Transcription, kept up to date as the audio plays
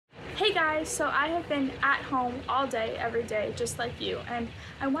Hey guys, so I have been at home all day, every day, just like you, and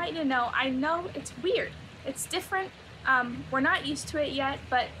I want you to know, I know it's weird, it's different, we're not used to it yet,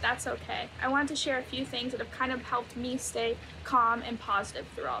 but that's okay. I wanted to share a few things that have kind of helped me stay calm and positive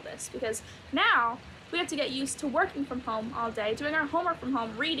through all this, because now we have to get used to working from home all day, doing our homework from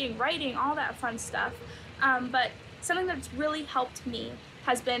home, reading, writing, all that fun stuff, but something that's really helped me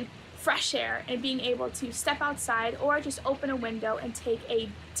has been fresh air and being able to step outside or just open a window and take a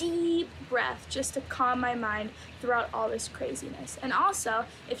deep breath just to calm my mind throughout all this craziness. And also,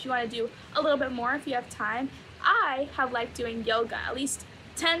 if you want to do a little bit more, if you have time, I have liked doing yoga, at least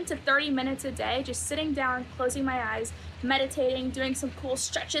 10 to 30 minutes a day, just sitting down, closing my eyes, meditating, doing some cool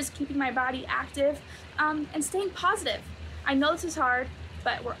stretches, keeping my body active, and staying positive. I know this is hard,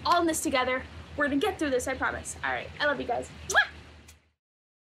 but we're all in this together. We're gonna get through this, I promise. All right, I love you guys. Mwah!